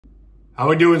How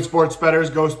we doing, sports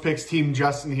bettors? Ghostpicks team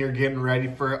Justin here, getting ready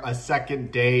for a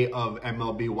second day of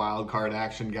MLB wildcard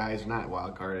action, guys. Not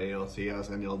wildcard, ALCS,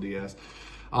 NLDS.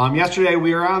 Yesterday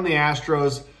we were on the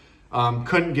Astros.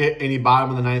 Couldn't get any bottom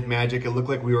of the ninth magic. It looked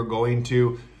like we were going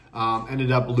to.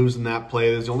 Ended up losing that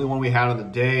play. It was the only one we had on the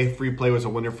day. Free play was a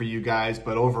winner for you guys,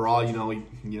 but overall, you know, we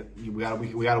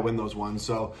got to win those ones.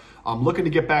 So I'm looking to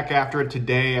get back after it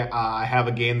today. I have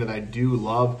a game that I do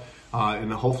love,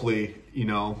 and hopefully, you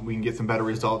know, we can get some better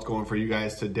results going for you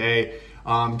guys today.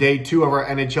 Day 2 of our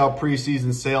NHL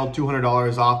preseason sale,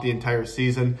 $200 off the entire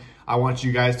season. I want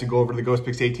you guys to go over to the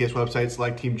Ghostpicks ATS website,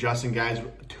 select Team Justin, guys.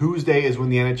 Tuesday is when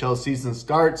the NHL season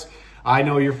starts. I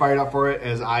know you're fired up for it,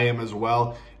 as I am as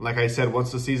well. Like I said,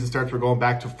 once the season starts, we're going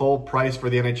back to full price for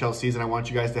the NHL season. I want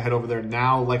you guys to head over there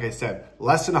now. Like I said,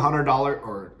 less than $100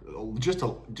 or just a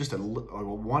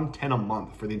 $110 a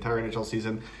month for the entire NHL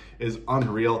season is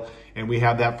unreal, and we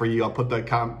have that for you. I'll put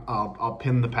I'll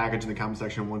pin the package in the comment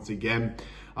section once again.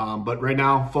 But right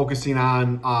now, focusing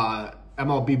on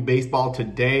MLB baseball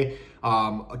today.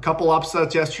 A couple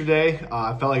upsets yesterday.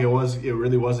 I felt like it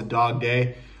really was a dog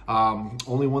day.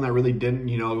 Only one that really didn't,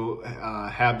 you know,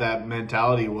 have that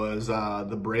mentality was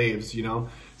the Braves, you know.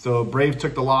 So Braves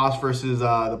took the loss versus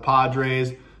the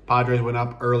Padres. Padres went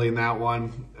up early in that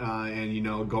one, and, you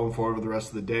know, going forward with the rest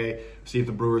of the day, see if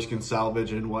the Brewers can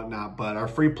salvage and whatnot. But our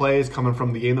free plays coming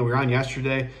from the game that we were on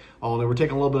yesterday, only we're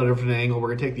taking a little bit of a different angle. We're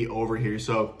going to take the over here.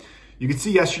 So you can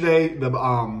see yesterday the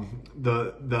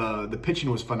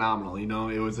pitching was phenomenal. You know,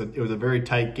 it was a very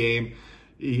tight game.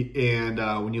 And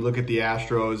when you look at the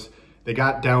Astros, they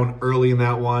got down early in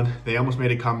that one. They almost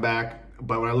made a comeback.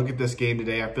 But when I look at this game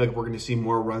today, I feel like we're going to see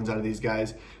more runs out of these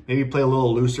guys. Maybe play a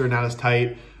little looser, not as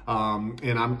tight.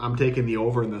 And I'm taking the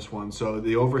over in this one. So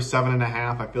the over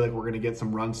 7.5. I feel like we're going to get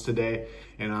some runs today.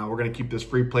 And we're going to keep this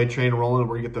free play train rolling.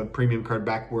 We're going to get the premium card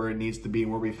back where it needs to be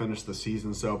and where we finish the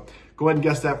season. So go ahead and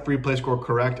guess that free play score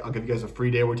correct. I'll give you guys a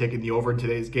free day. We're taking the over in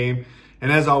today's game.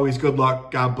 And as always, good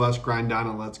luck. God bless. Grind on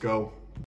and let's go.